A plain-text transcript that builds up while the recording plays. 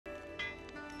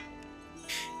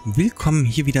Willkommen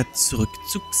hier wieder zurück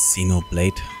zu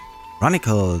Xenoblade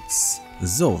Chronicles.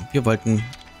 So, wir wollten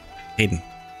reden.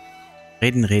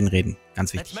 Reden.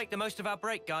 Ganz wichtig.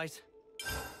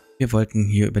 Wir wollten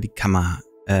hier über die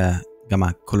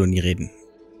Gamma-Kolonie reden.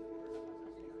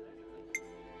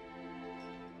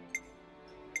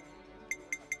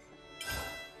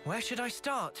 Where should I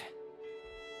start?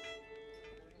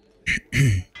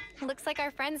 Looks like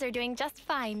our friends are doing just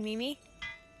fine, Mimi.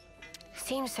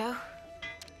 Seems so.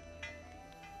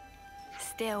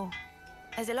 Still,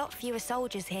 there's a lot fewer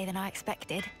soldiers here than I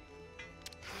expected.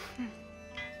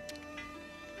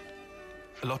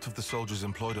 A lot of the soldiers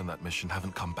employed on that mission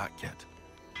haven't come back yet.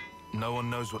 No one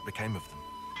knows what became of them.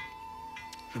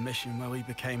 The mission where we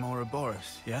became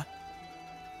Ouroboros, yeah?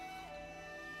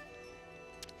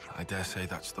 I dare say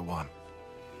that's the one.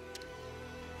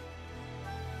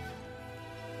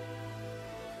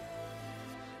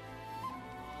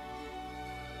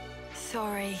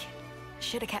 Sorry.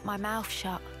 Should have kept my mouth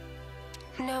shut.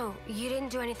 No, you didn't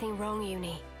do anything wrong,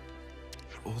 Uni.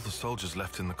 All the soldiers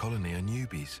left in the colony are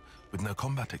newbies with no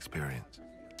combat experience.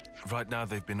 Right now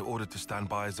they've been ordered to stand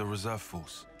by as a reserve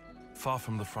force, far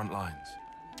from the front lines.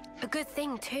 A good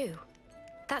thing, too.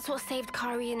 That's what saved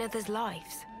Kari and others'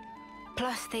 lives.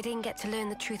 Plus, they didn't get to learn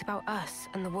the truth about us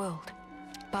and the world.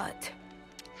 But...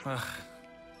 Ugh.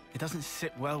 It doesn't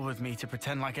sit well with me to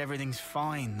pretend like everything's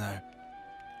fine, though.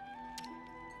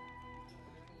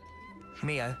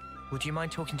 Mio, would you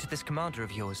mind talking to this commander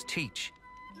of yours, Teach?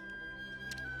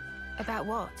 about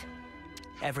what?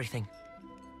 Everything.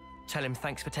 Tell him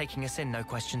thanks for taking us in, no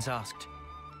questions asked.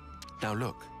 Now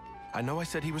look, I know I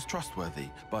said he was trustworthy,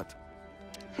 but...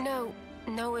 No,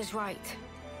 Noah's right.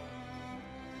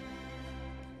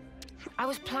 I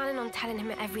was planning on telling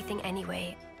him everything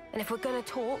anyway, and if we're gonna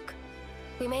talk,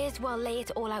 we may as well lay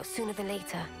it all out sooner than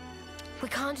later. We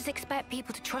can't just expect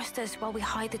people to trust us while we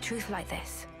hide the truth like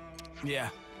this. Yeah,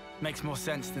 makes more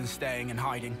sense than staying and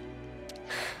hiding.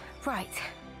 Right.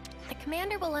 The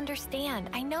commander will understand,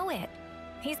 I know it.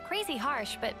 He's crazy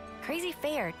harsh, but crazy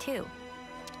fair, too.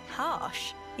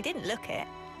 Harsh? You didn't look it.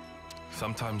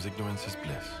 Sometimes ignorance is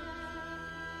bliss.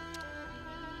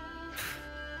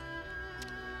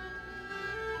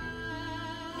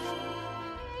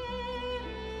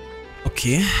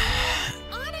 Okay.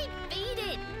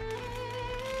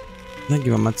 Dann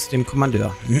gehen wir mal zu dem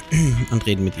Kommandeur und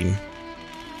reden mit ihm.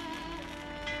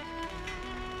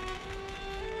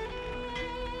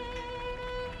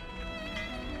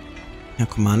 Herr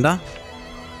Commander?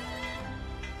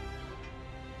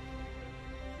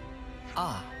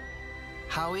 Ah,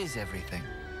 how is everything?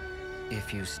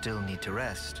 If you still need to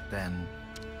rest, then...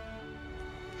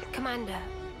 Commander,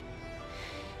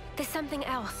 there's something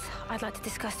else I'd like to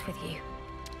discuss with you.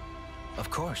 Of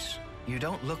course. You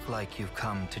don't look like you've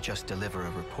come to just deliver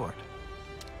a report.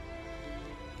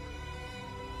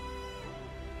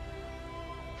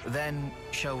 Then,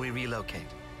 shall we relocate?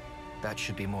 That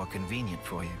should be more convenient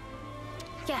for you.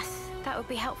 Yes, that would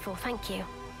be helpful, thank you.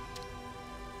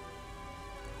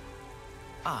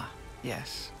 Ah,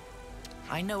 yes.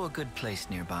 I know a good place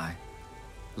nearby.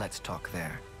 Let's talk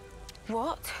there.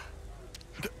 What?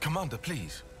 Commander,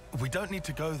 please. We don't need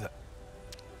to go there.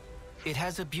 It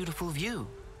has a beautiful view,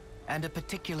 and a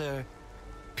particular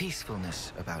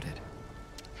peacefulness about it.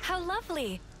 How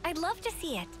lovely! I'd love to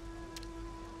see it.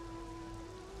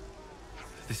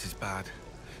 This is bad.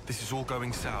 This is all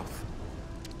going south.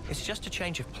 It's just a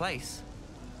change of place.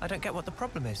 I don't get what the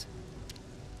problem is.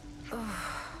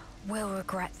 We'll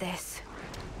regret this.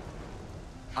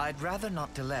 I'd rather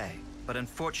not delay, but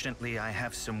unfortunately I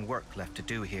have some work left to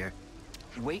do here.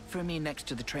 Wait for me next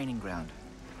to the training ground.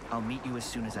 I'll meet you as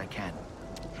soon as I can.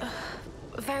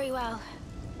 Very well.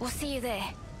 We'll see you there.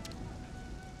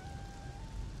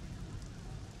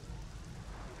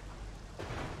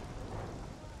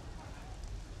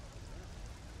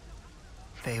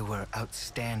 They were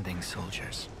outstanding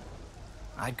soldiers.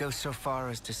 I'd go so far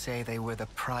as to say they were the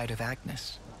pride of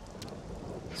Agnes.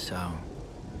 So,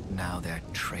 now they're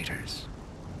traitors.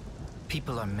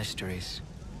 People are mysteries.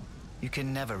 You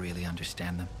can never really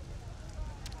understand them.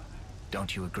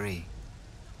 Don't you agree?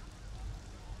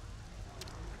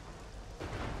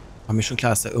 War mir schon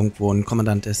klar, dass da irgendwo ein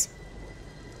Kommandant ist.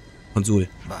 Konsul.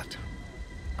 But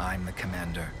I'm the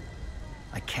commander.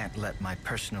 I can't let my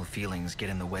personal feelings get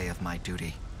in the way of my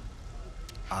duty.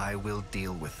 I will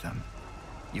deal with them.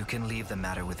 You can leave the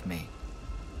matter with me.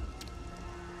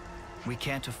 We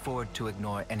can't afford to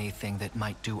ignore anything that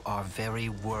might do our very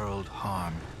world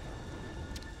harm.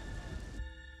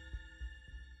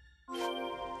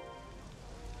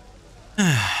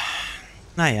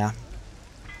 Naja.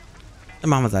 Dann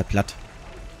machen wir es halt platt.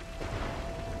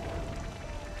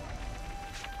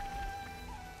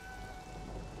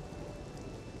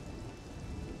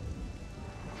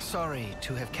 Sorry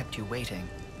to have kept you waiting.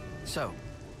 So,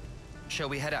 shall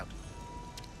we head out?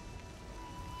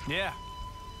 Yeah.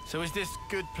 So is this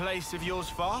good place of yours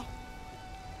far?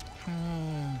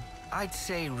 I'd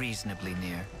say reasonably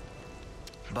near.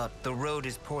 But the road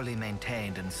is poorly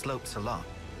maintained and slopes a lot.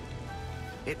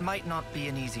 It might not be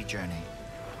an easy journey.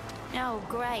 Oh,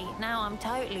 great. Now I'm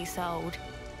totally sold.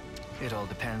 It all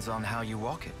depends on how you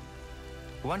walk it.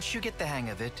 Once you get the hang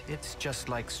of it, it's just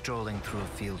like strolling through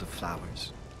a field of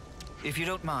flowers. If you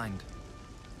don't mind,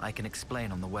 I can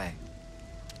explain on the way.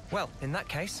 Well, in that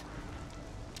case...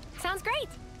 Sounds great.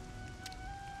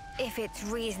 If it's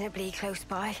reasonably close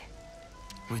by.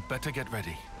 We'd better get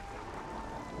ready.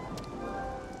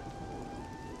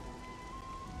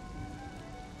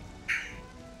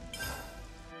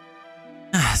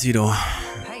 Ah, Sydow.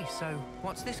 Hey, so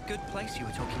what's this good place you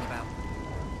were talking about?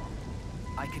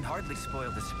 I can hardly spoil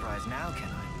the surprise now, can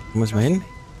I? Wo müssen wir hin?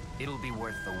 It'll be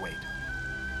worth the wait.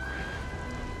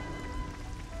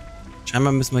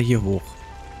 Scheinbar müssen wir hier hoch.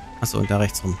 Achso, und da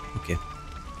rechts rum. Okay.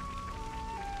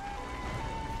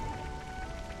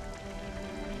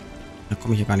 Da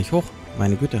komme ich ja gar nicht hoch.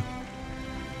 Meine Güte.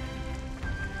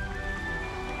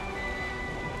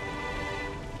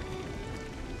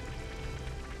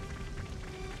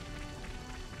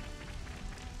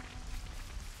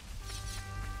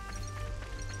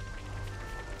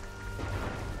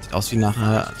 Sieht aus wie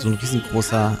nachher so ein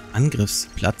riesengroßer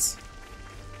Angriffsplatz.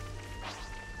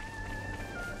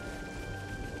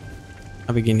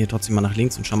 Aber wir gehen hier trotzdem mal nach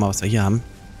links und schauen mal, was wir hier haben.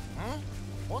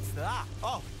 What's that?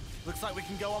 Oh, looks like we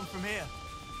can go on from here.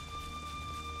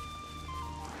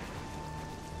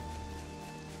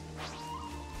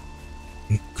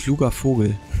 Ein kluger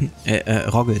Vogel.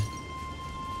 Roggel.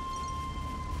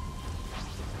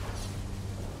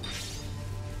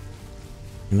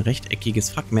 Ein rechteckiges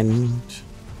Fragment.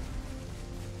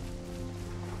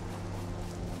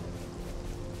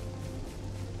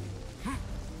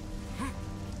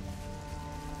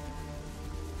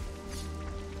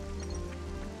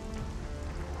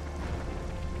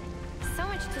 So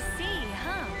much to see,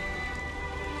 huh?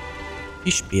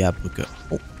 Die Speerbrücke.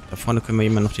 Oh, da vorne können wir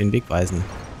jemand noch den Weg weisen.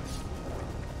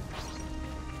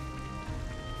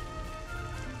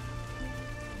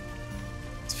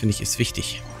 Das finde ich ist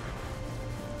wichtig.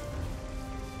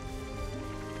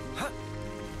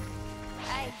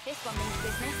 Hey, this one means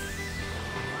business.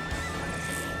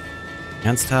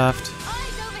 Ernsthaft?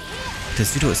 Der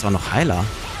Sydow ist auch noch Heiler.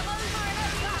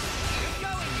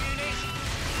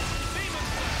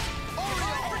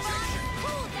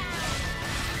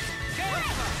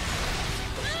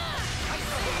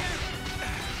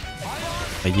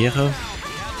 Barriere.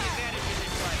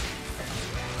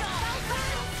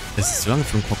 Das ist so lange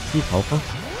für einen Cocktail brauche.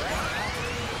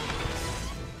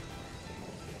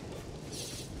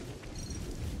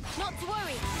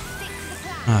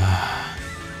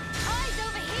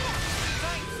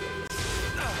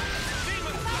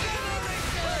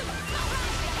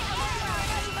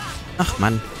 Ach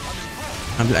Mann.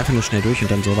 Man will einfach nur schnell durch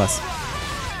und dann sowas.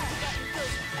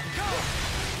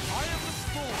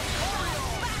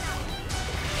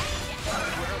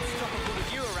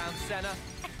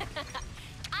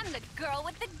 I'm the girl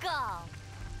with the gall.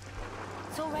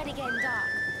 It's already getting dark.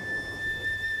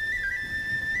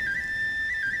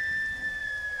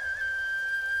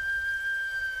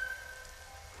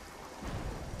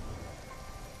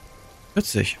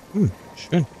 Witzig.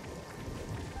 Schön.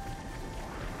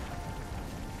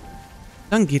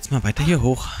 Dann geht's mal weiter hier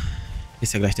hoch.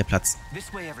 Ist ja gleich der Platz.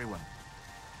 This way, everyone.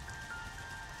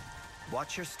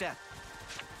 Watch your step.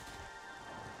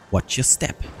 Watch your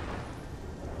step.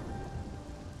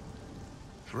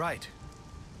 Right.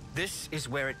 This is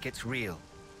where it gets real.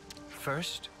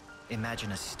 First,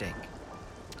 imagine a stake.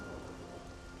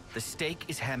 The stake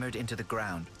is hammered into the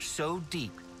ground so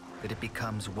deep that it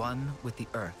becomes one with the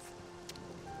earth.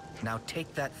 Now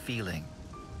take that feeling,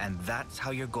 and that's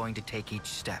how you're going to take each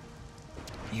step.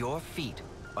 Your feet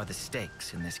are the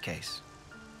stakes in this case.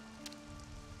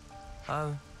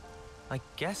 Oh, I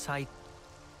guess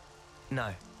No,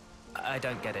 I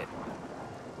don't get it.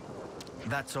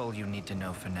 That's all you need to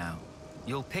know for now.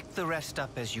 You'll pick the rest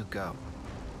up as you go.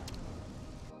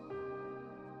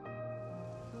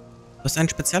 Du hast ein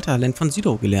Spezialtalent von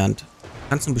Sydow gelernt. Du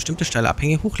kannst nun bestimmte steile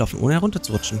Abhänge hochlaufen, ohne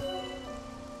herunterzurutschen.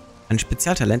 Ein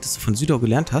Spezialtalent, das du von Sydow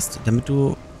gelernt hast, damit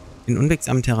du in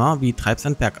unwegsamen Terrain wie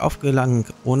Treibsand bergauf gelangen,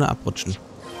 ohne abrutschen.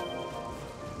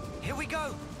 Here we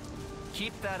go.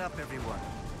 Keep that up, everyone.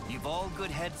 You've all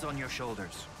good heads on your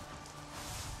shoulders.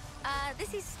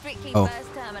 This is strictly Oh.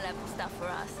 first term level stuff for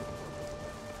us.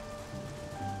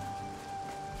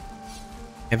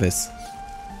 Evis.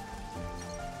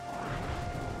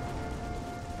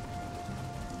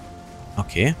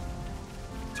 Okay.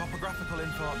 Topographical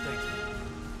info update.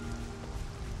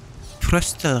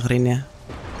 Fröstelrinne.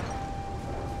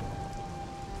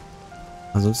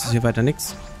 Ansonsten ist hier weiter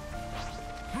nichts.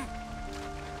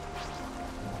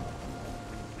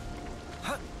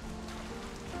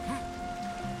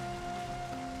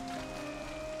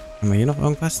 Haben wir hier noch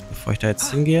irgendwas, bevor ich da jetzt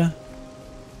hingehe?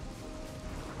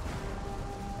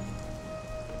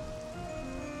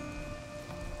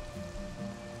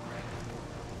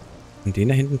 Und den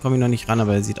da hinten komme ich noch nicht ran,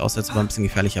 aber er sieht aus, als ob er ein bisschen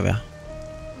gefährlicher wäre.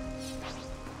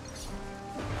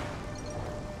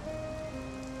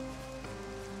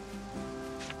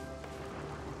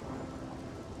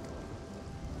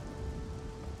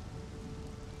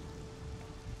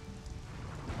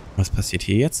 Was passiert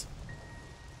hier jetzt?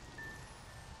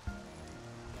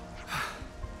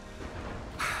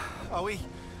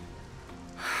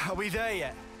 Are we there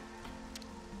yet?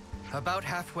 About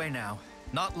halfway now.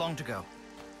 Not long to go.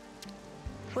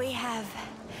 We have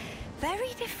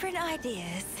very different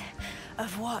ideas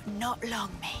of what not long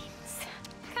means.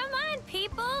 Come on,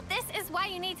 people. This is why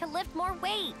you need to lift more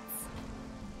weights.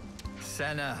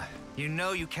 Senna, you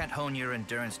know you can't hone your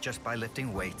endurance just by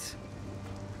lifting weights.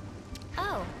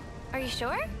 Oh, are you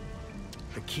sure?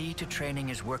 The key to training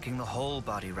is working the whole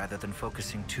body rather than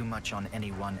focusing too much on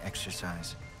any one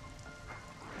exercise.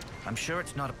 I'm sure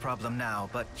it's not a problem now,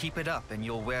 but keep it up and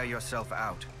you'll wear yourself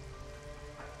out.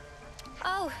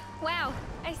 Oh, wow.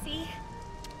 I see.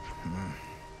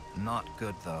 Not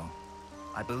good, though.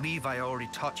 I believe I already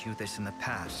taught you this in the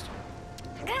past.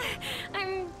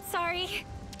 I'm sorry.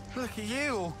 Look at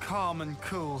you, all calm and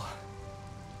cool.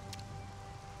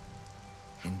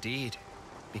 Indeed,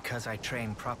 because I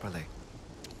train properly.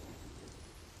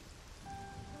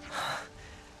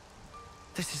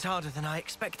 This is harder than I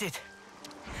expected.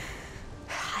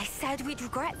 I said we'd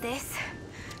regret this.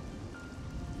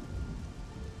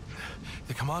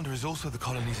 The commander is also the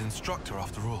colony's instructor,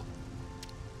 after all.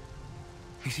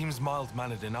 He seems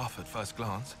mild-mannered enough at first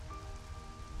glance.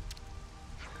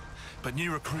 But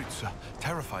new recruits are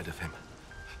terrified of him.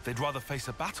 They'd rather face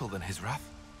a battle than his wrath.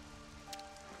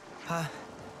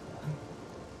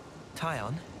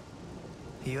 Tyon?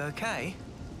 Are you okay?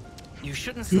 You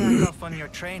shouldn't slack off on your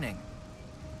training,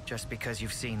 just because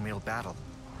you've seen real battle.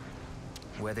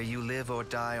 Whether you live or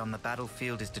die on the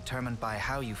battlefield is determined by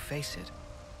how you face it.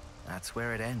 That's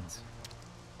where it ends.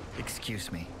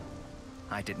 Excuse me.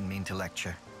 I didn't mean to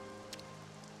lecture.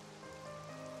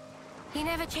 You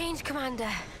never change, Commander.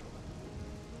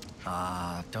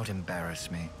 Ah, don't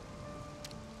embarrass me.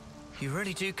 You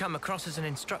really do come across as an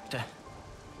instructor.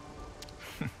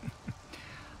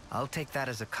 I'll take that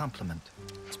as a compliment.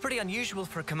 It's pretty unusual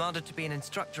for a commander to be an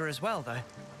instructor as well, though.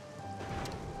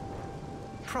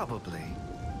 Probably.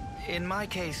 In my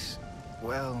case,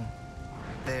 well,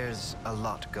 there's a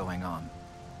lot going on.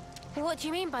 What do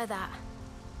you mean by that?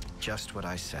 Just what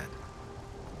I said.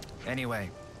 Anyway,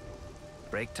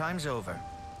 break time's over.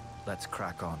 Let's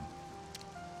crack on.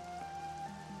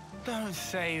 Don't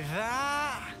say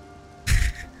that.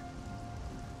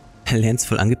 Lance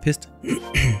voll angepisst. If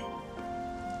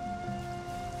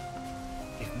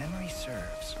memory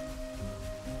serves,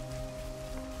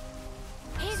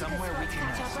 Here's a good somewhere we spot to can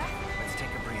catch our rest. breath. Let's take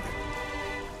a breather.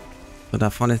 So, da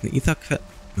vorne ist ein Ether-Quelle.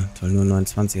 Toll, nur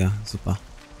 29er. Super.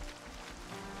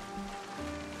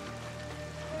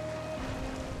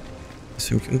 Das ist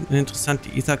für mich uninteressant.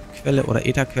 Die Ether-Quelle oder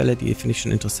Ether-Quelle, die finde ich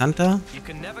schon interessanter. You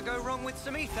can never go wrong with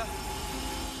some ether.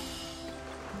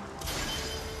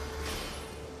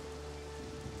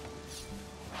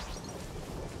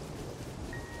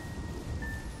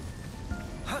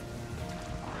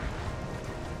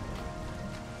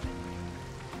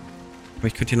 Aber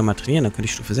ich könnte hier nochmal trainieren, dann könnte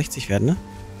ich Stufe 60 werden, ne?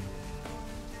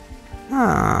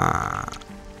 Ah.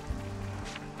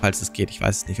 Falls es geht. Ich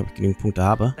weiß es nicht, ob ich genügend Punkte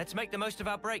habe. Let's make the most of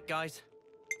our break, guys.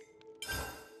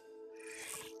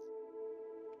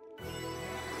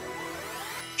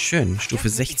 Schön, Stufe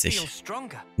Definitely 60. feel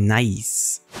stronger.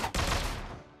 Nice.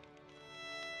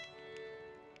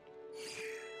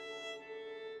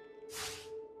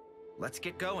 Let's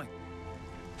get going.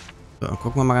 So,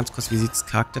 gucken wir mal ganz kurz, wie sieht es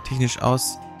charaktertechnisch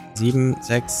aus. 7,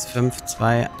 6, 5,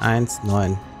 2, 1,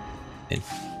 9. 10.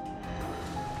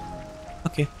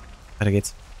 Okay, weiter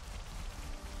geht's.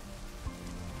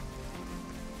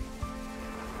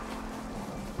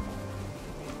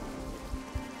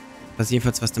 Was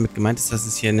jedenfalls, was damit gemeint ist, dass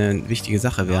es hier eine wichtige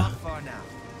Sache wäre. Not far now.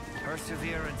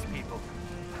 Perseverance, people.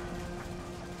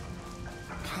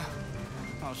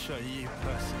 I'll show you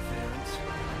perseverance.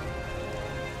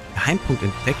 Geheimpunkt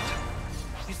entdeckt.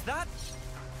 Is that?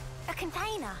 A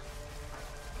container.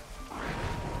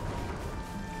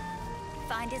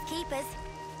 Finders keepers.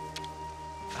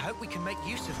 I hope we can make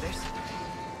use of this.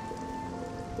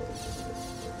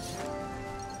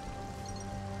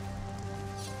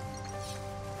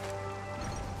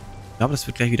 Ich glaube, das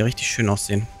wird gleich wieder richtig schön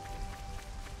aussehen.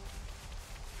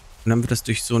 Und dann wird das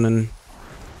durch so einen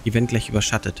Event gleich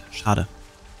überschattet. Schade.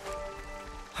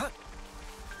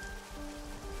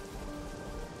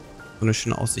 So eine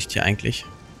schöne Aussicht hier eigentlich.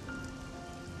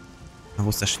 Aber wo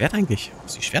ist das Schwert eigentlich? Wo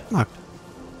ist die Schwertmarkt?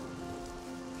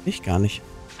 Ich gar nicht.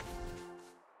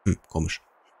 Komisch.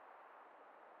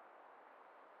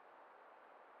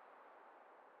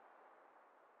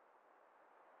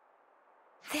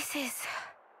 This is...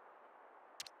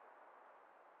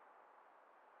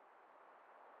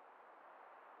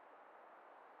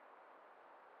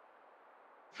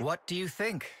 What do you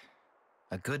think?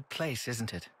 A good place,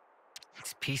 isn't it?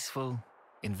 It's peaceful,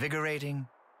 invigorating,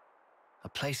 a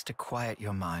place to quiet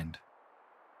your mind.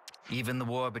 Even the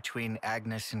war between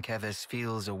Agnes and Keves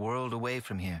feels a world away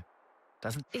from here,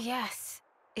 doesn't it? Yes,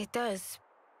 it does.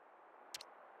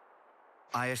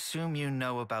 I assume you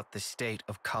know about the state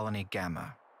of Colony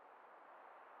Gamma.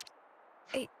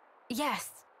 Yes,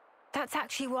 that's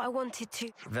actually what I wanted to...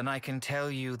 Then I can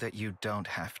tell you that you don't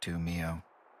have to, Mio.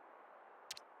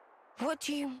 What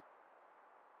do you...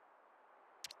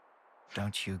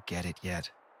 Don't you get it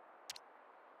yet?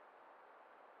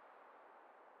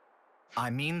 I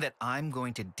mean that I'm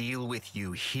going to deal with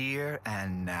you here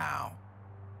and now.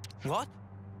 What?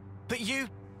 But you...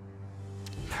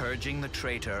 Purging the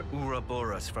traitor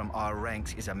Ouroboros from our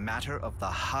ranks is a matter of the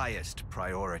highest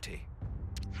priority.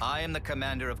 I am the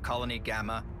commander of Colony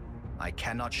Gamma. I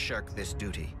cannot shirk this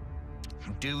duty.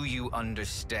 Do you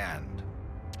understand?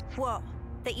 What?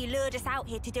 That you lured us out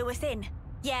here to do us in?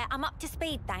 Yeah, I'm up to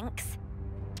speed, thanks.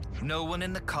 No one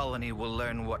in the colony will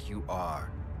learn what you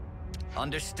are.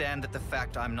 Understand that the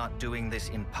fact I'm not doing this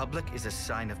in public is a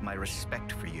sign of my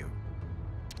respect for you.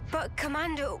 But,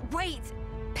 Commander, wait!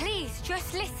 Please,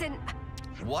 just listen!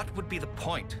 What would be the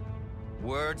point?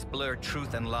 Words blur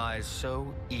truth and lies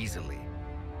so easily.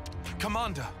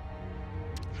 Commander!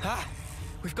 Ah,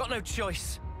 we've got no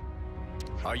choice.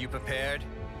 Are you prepared?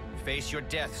 Face your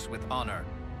deaths with honor.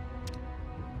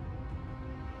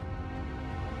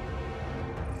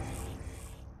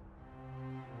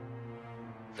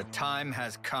 The time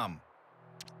has come.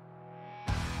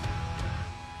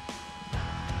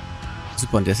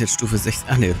 Super, und der ist jetzt Stufe 60.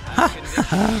 Ah, ne.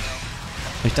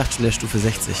 Ich dachte schon, der ist Stufe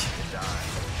 60.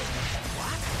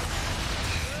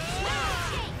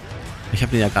 Ich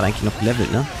habe den ja gerade eigentlich noch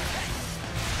gelevelt, ne?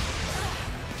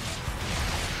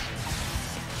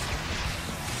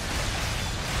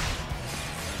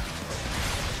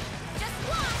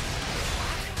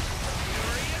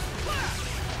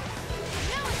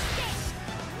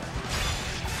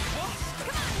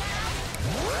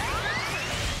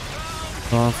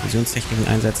 So, Fusionstechniken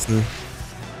einsetzen.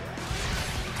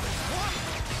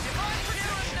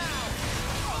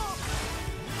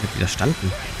 Wird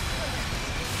widerstanden.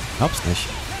 Glaub's nicht.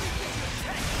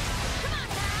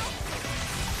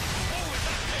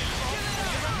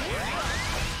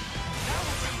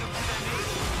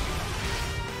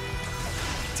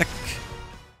 Zack.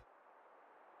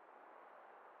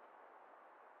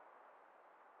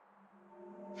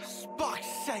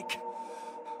 Fuck's sake!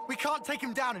 We can't take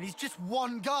him down and he's just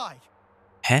one guy.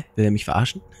 Hä? Will er mich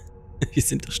verarschen? Wir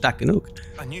sind doch stark genug.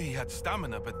 I knew he had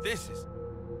stamina, but this is...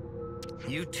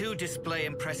 You too display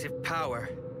impressive power.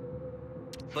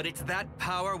 But it's that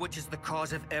power which is the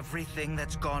cause of everything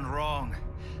that's gone wrong,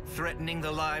 threatening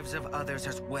the lives of others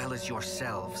as well as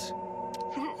yourselves.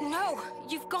 No,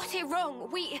 you've got it wrong.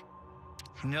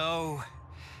 No,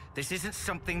 this isn't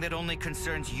something that only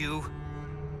concerns you.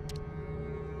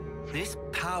 This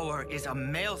power is a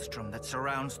maelstrom that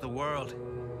surrounds the world.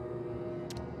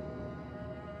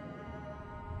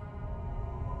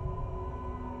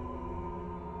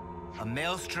 A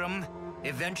maelstrom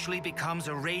eventually becomes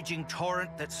a raging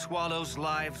torrent that swallows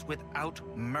lives without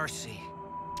mercy.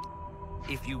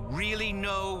 If you really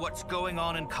know what's going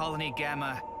on in Colony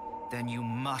Gamma, then you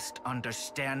must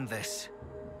understand this.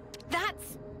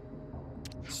 That's...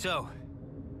 So,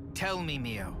 tell me,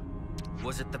 Mio,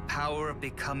 was it the power of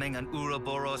becoming an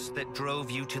Ouroboros that drove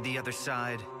you to the other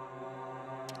side?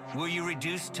 Were you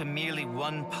reduced to merely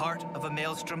one part of a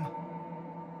maelstrom?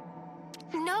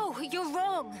 No, you're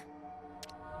wrong.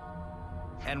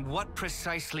 And what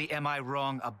precisely am I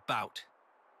wrong about?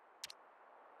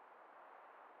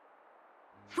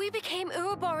 We became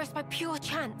Ouroboros by pure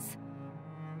chance.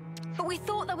 But we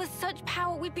thought there was such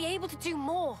power we'd be able to do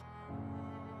more.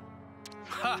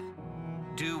 Ha!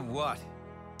 Do what?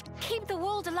 Keep the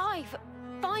world alive.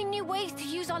 Find new ways to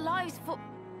use our lives for...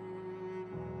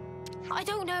 I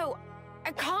don't know.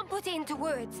 I can't put it into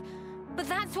words, but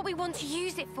that's what we want to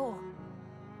use it for.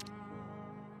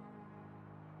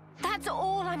 That's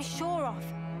all I'm sure of.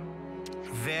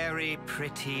 Very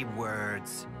pretty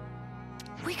words.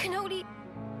 We can only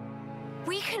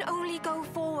go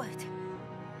forward.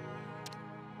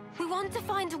 We want to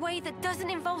find a way that doesn't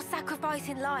involve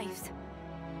sacrificing lives.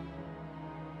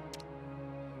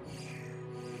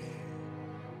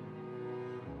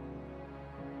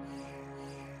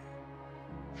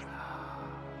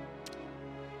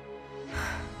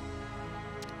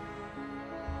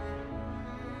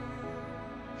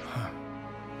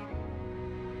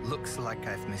 Looks like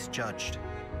I've misjudged.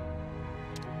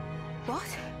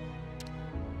 What?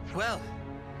 Well,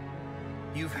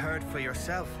 you've heard for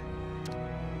yourself.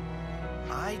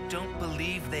 I don't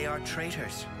believe they are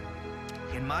traitors.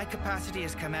 In my capacity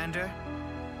as commander,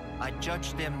 I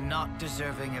judge them not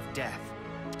deserving of death.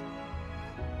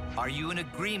 Are you in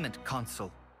agreement,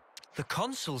 Consul? The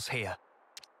Consul's here.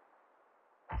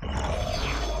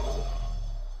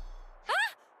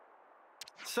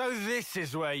 So this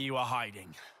is where you are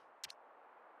hiding.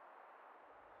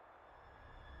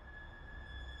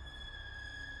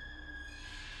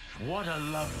 What a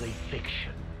lovely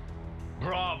fiction.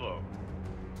 Bravo.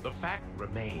 The fact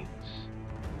remains.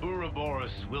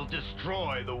 Ouroboros will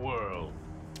destroy the world.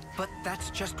 But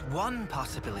that's just one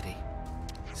possibility.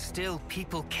 Still,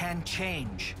 people can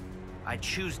change. I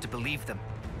choose to believe them.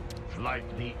 Like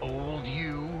the old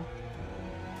you?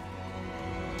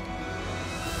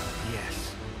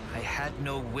 Yes, I had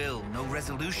no will, no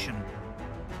resolution,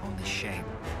 only shame.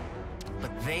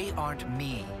 But they aren't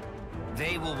me.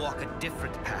 They will walk a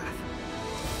different path.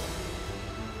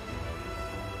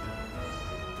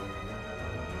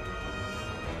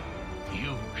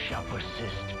 You shall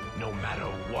persist no matter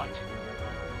what.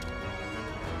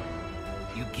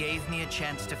 You gave me a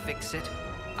chance to fix it.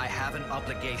 I have an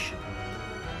obligation.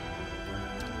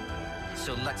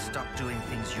 So let's stop doing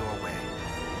things your way.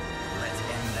 Let's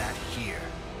end that here.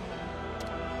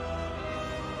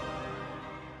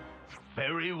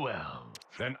 Very well.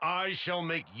 Then I shall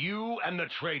make you and the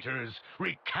traitors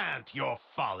recant your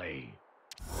folly.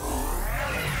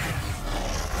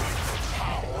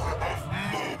 Power of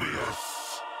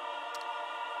Mobius!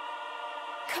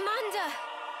 Commander!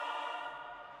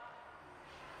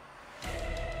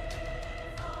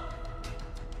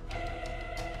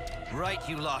 Right,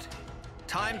 you lot.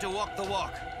 Time to walk the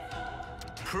walk.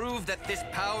 Prove that this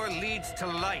power leads to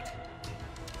light.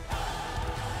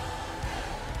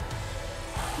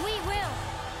 We will!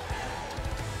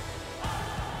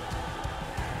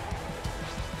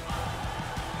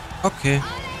 Okay.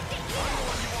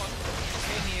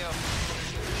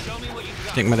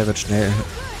 Ich denke mal, der wird schnell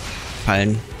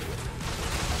fallen.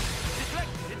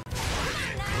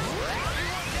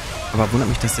 Aber wundert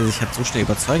mich, dass der sich hat so schnell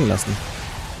überzeugen lassen.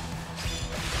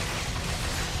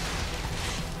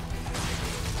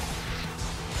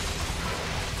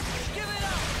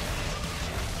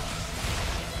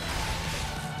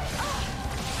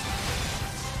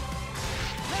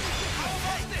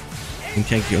 Und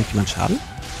kriegt hier irgendjemand Schaden?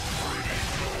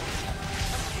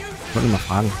 Ich wollte mal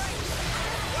fragen.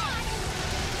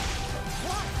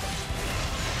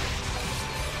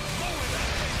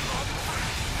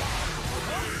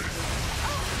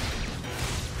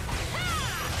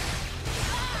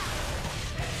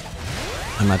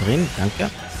 Einmal drehen, danke.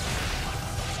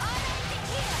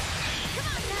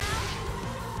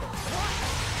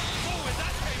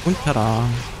 Und tada!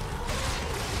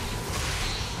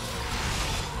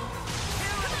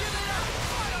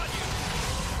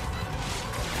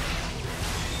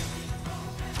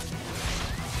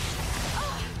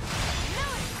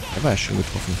 Der war ja schön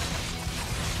getroffen.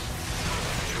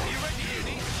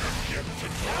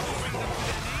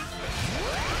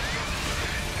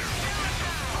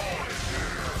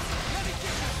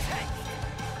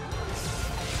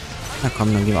 Na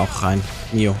komm, dann gehen wir auch rein.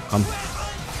 Mio, komm.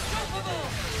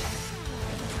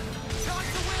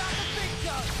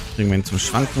 Bringen wir ihn zum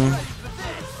Schwanken.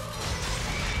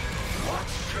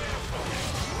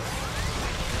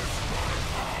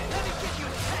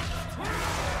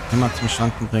 Immer zum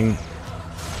Schwanken bringen.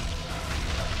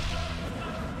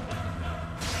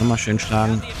 Nochmal schön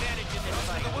schlagen.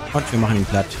 Und wir machen ihn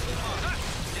platt.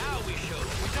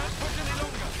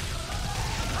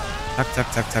 Zack,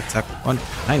 zack, zack, zack, zack. Und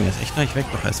nein, er ist echt noch nicht weg,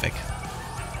 doch er ist weg.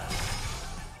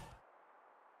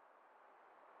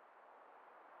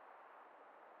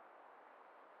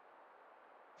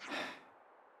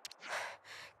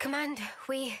 Commander,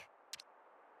 we...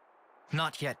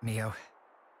 Not yet, Mio.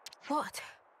 What?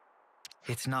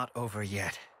 It's not over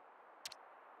yet.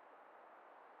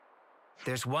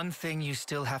 There's one thing you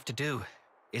still have to do,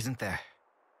 isn't there?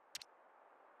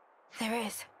 There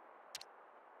is.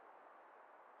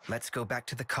 Let's go back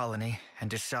to the colony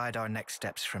and decide our next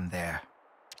steps from there.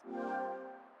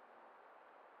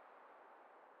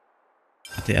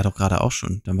 Hatte er doch gerade auch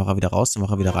schon. Dann war er wieder raus, dann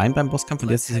war er wieder rein beim Bosskampf und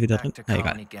jetzt ist er wieder drin. Na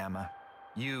egal.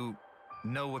 You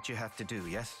know what you have to do,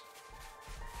 yes?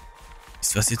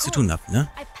 Wisst, was ihr zu tun habt, ne?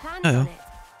 I planned Ja, ja. on it.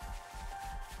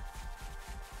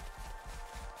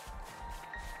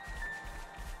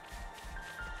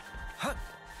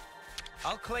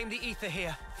 I'll claim the ether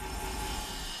here.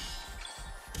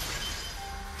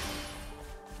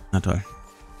 Na toll.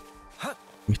 Komm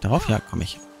ich darauf? Ja, komm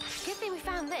ich. Good thing we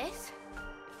found this.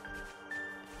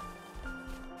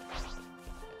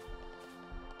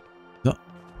 So.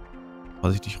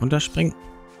 Vorsichtig runterspringen.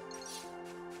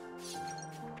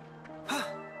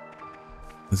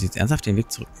 Muss ich jetzt ernsthaft den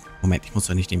Weg zurück... Moment, ich muss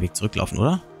doch nicht den Weg zurücklaufen,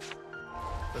 oder?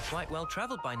 We're quite well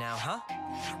traveled by now, huh?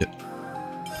 Ja.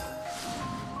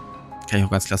 Kann ich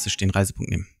auch ganz klassisch den Reisepunkt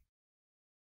nehmen.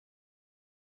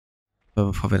 Aber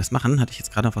bevor wir das machen, hatte ich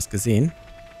jetzt gerade noch was gesehen.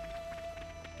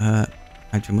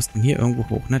 Halt, wir mussten hier irgendwo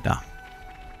hoch, ne? Da.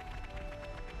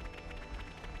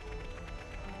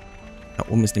 Da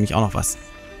oben ist nämlich auch noch was.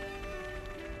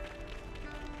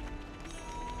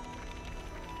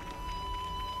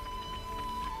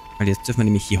 Weil jetzt dürfen wir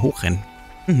nämlich hier hochrennen.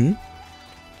 Mhm.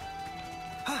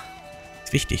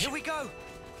 Ist wichtig. Here we go.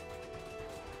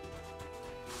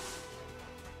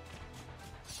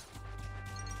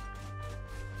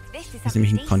 This Das ist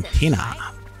nämlich ein Container.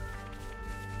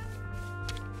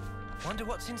 Wonder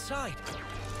what's inside.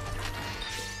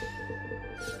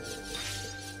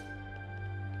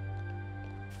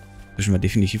 Das war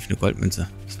definitiv eine Goldmünze.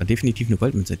 Das war definitiv eine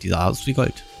Goldmünze. Die sah aus wie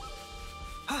Gold.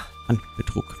 Mann,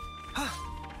 Betrug.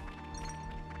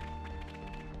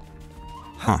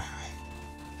 Ha.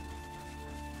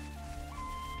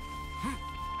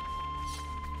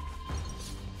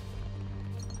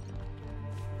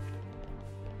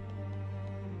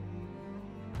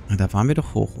 Da waren wir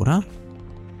doch hoch, oder?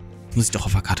 Jetzt muss ich doch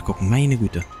auf der Karte gucken. Meine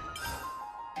Güte.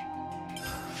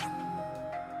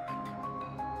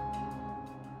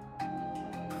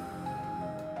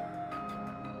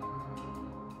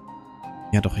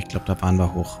 Ja doch, ich glaube, da waren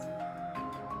wir hoch.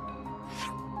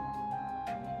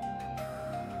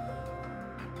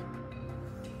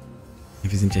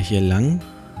 Wir sind ja hier lang.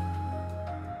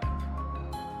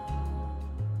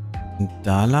 Und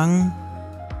da lang.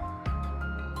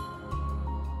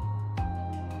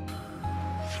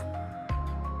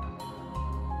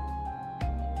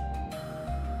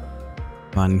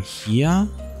 Waren hier.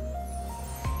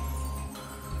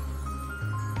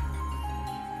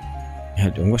 Ja,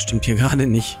 irgendwas stimmt hier gerade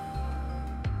nicht.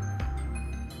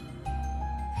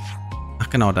 Ach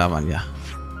genau, da waren wir.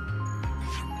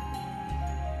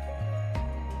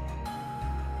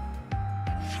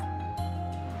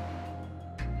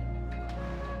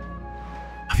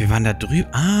 Ach, wir waren da drüber.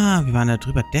 Ah, wir waren da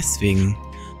drüber deswegen.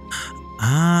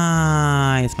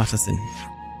 Ah, jetzt macht das Sinn.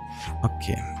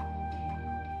 Okay.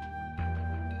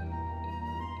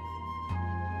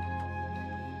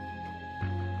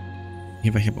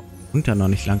 Hier war ich aber unter noch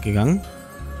nicht lang gegangen.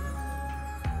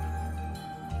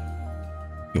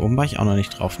 Hier oben war ich auch noch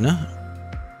nicht drauf, ne?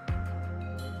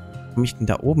 Wo komme ich denn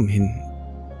da oben hin?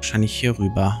 Wahrscheinlich hier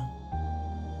rüber.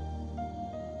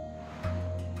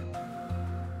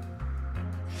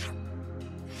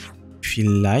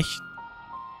 Vielleicht...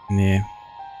 Nee.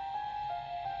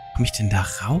 Wo komme ich denn da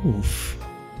rauf?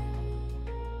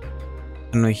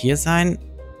 Kann nur hier sein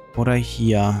oder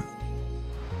hier.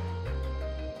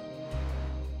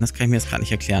 Das kann ich mir jetzt gerade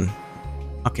nicht erklären.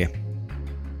 Okay.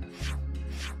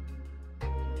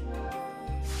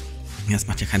 Ja, es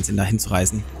macht ja keinen Sinn, da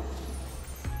hinzureisen.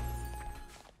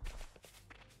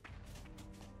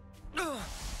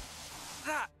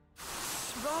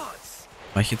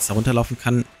 Weil ich jetzt da runterlaufen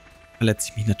kann, verletze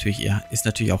ich mich natürlich eher. Ist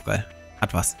natürlich auch geil.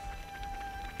 Hat was.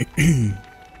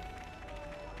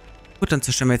 Gut, dann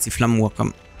zerstören wir jetzt die Flammenuhr.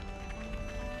 Komm.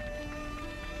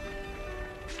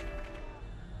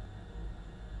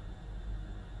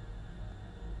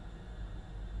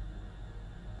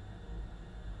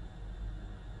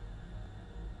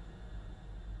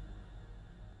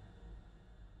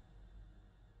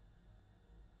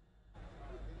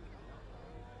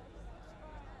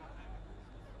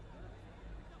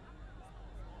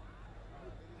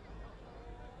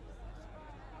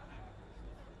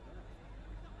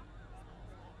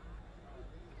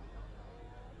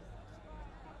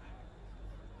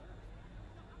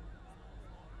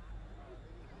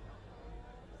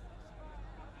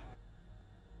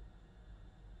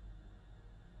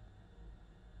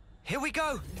 Here we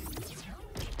go.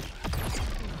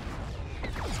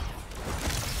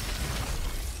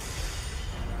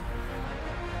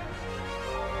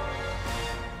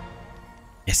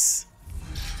 Yes.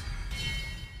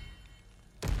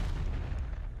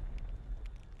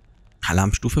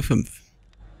 Alarmstufe 5.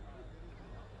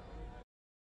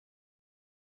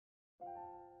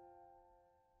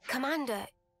 Commander,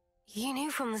 you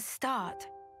knew from the start.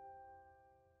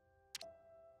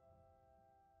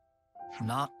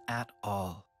 Not at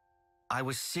all. I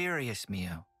was serious,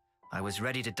 Mio. I was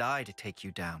ready to die to take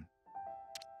you down.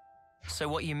 So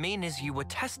what you mean is you were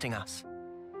testing us?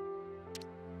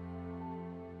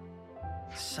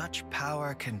 Such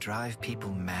power can drive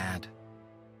people mad.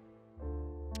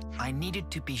 I needed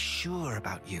to be sure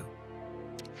about you.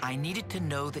 I needed to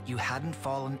know that you hadn't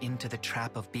fallen into the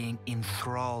trap of being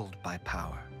enthralled by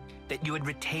power, that you had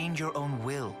retained your own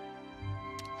will.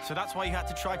 So that's why you had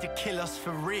to try to kill us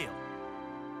for real?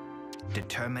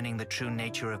 Determining the true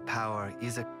nature of power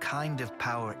is a kind of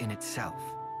power in itself.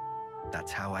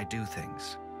 That's how I do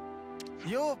things.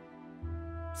 You're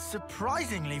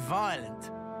surprisingly violent.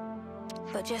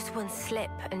 But just one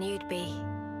slip and you'd be...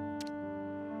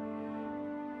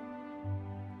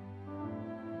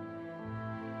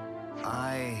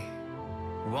 I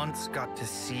once got to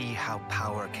see how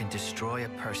power can destroy a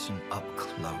person up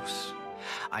close.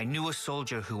 I knew a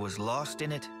soldier who was lost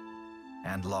in it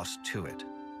and lost to it.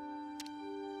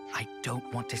 I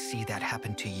don't want to see that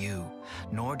happen to you,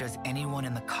 nor does anyone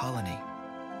in the colony.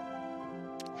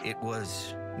 It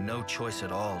was no choice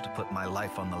at all to put my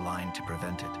life on the line to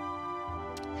prevent it.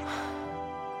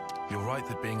 You're right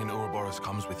that being an Ouroboros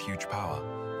comes with huge power,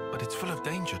 but it's full of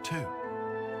danger too.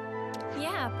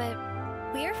 Yeah, but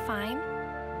we're fine.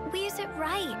 We use it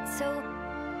right, so...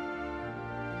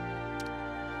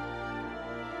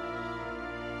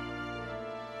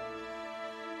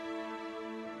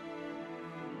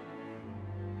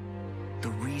 The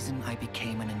reason I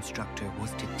became an instructor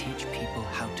was to teach people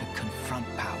how to confront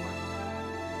power.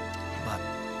 But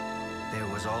there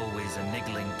was always a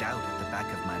niggling doubt at the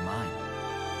back of my mind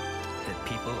that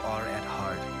people are at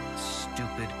heart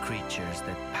stupid creatures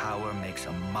that power makes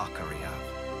a mockery of.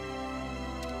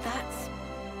 That's...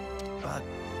 But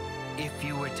if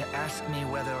you were to ask me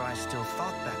whether I still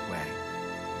thought that way,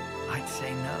 I'd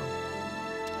say no.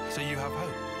 So you have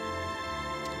hope?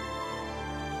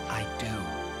 I do.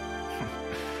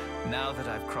 Now that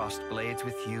I've crossed blades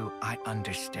with you, I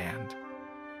understand.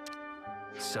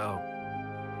 So,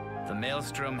 the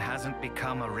maelstrom hasn't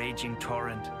become a raging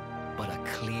torrent, but a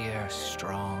clear,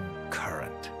 strong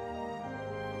current.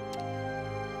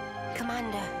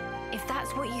 Commander, if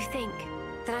that's what you think,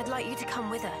 then I'd like you to come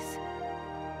with us.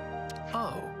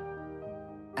 Oh.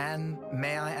 And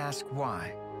may I ask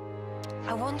why?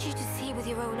 I want you to see with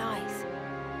your own eyes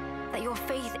that your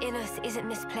faith in us isn't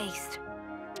misplaced.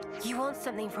 You want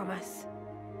something from us.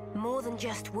 More than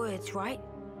just words, right?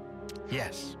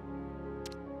 Yes.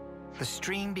 The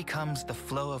stream becomes the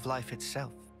flow of life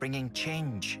itself, bringing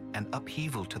change and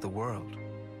upheaval to the world.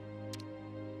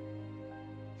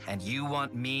 And you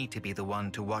want me to be the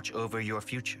one to watch over your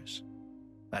futures.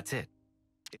 That's it.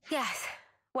 Yes.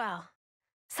 Well,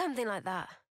 something like that.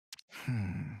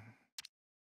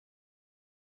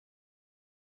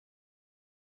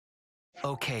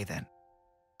 Okay then.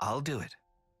 I'll do it.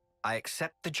 I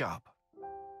accept the job.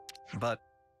 But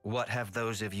what have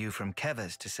those of you from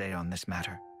Kev's to say on this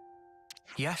matter?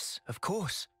 Yes, of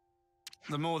course.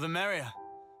 The more the merrier,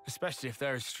 especially if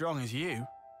they're as strong as you.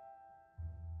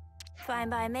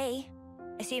 Fine by me.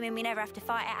 Assuming we never have to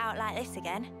fight it out like this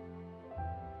again.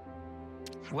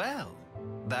 Well,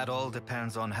 that all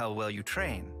depends on how well you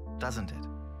train, doesn't it?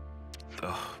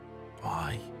 Ugh,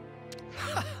 why?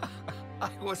 I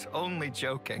was only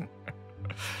joking.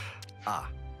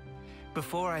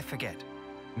 Before I forget,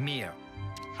 Mio,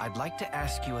 I'd like to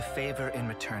ask you a favor in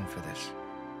return for this.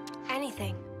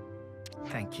 Anything.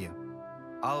 Thank you.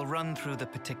 I'll run through the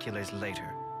particulars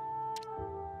later.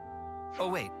 Oh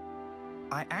wait,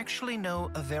 I actually know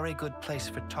a very good place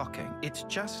for talking. It's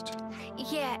just...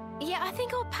 Yeah, I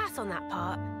think I'll pass on that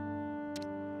part.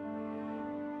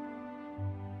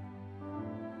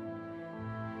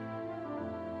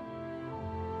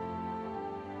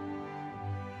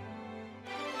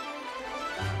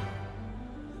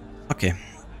 Okay.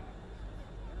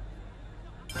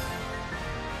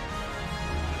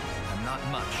 I'm not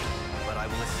much, but I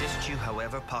will assist you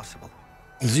however possible.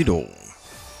 Sydow.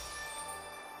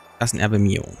 Klassenerbe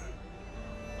Mio.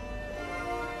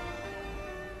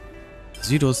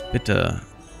 Sydows Bitte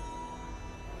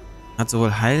hat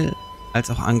sowohl Heil- als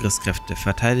auch Angriffskräfte.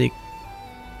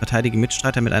 Verteidige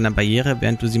Mitstreiter mit einer Barriere,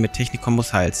 während du sie mit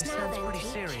Technikkombos heilst. Now then,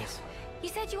 you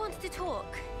said you wanted to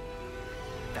talk.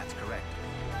 That's correct.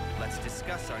 Let's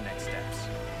discuss our next steps.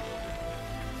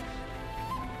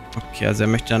 Okay, also er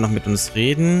möchte dann noch mit uns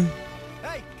reden.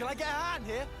 Hey, I get a hand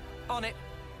here? On it.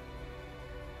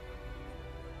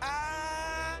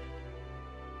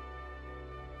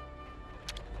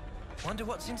 Wonder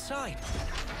what's inside.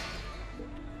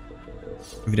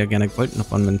 Wieder gerne Gold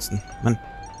noch anmünzen. Mann.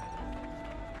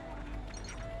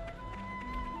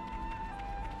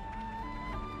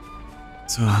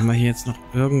 So, haben wir hier jetzt noch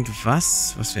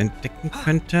irgendwas, was wir entdecken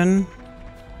könnten?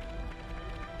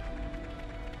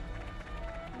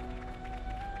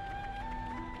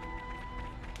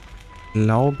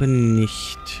 Glaube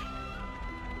nicht.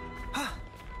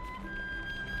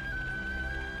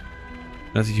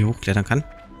 Dass ich hier hochklettern kann.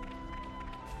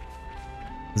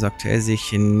 Also aktuell sehe ich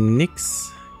hier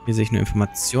nichts. Hier sehe ich nur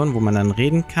Informationen, wo man dann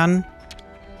reden kann.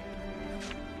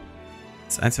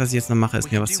 Das Einzige, was ich jetzt noch mache,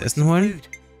 ist mir was zu essen holen.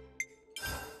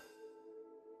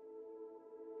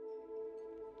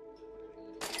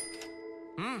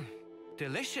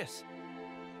 Delicious.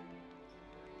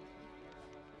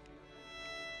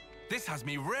 This has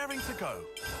me raring to go.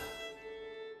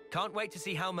 Can't wait to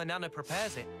see how Manana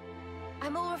prepares it.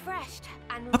 I'm all refreshed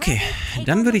and Okay, ready to take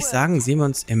dann on würde the ich sagen, world. sehen wir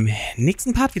uns im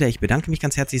nächsten Part wieder. Ich bedanke mich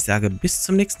ganz herzlich, sage bis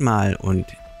zum nächsten Mal und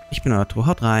ich bin euer Tro,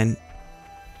 haut rein.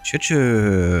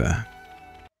 Tschüss.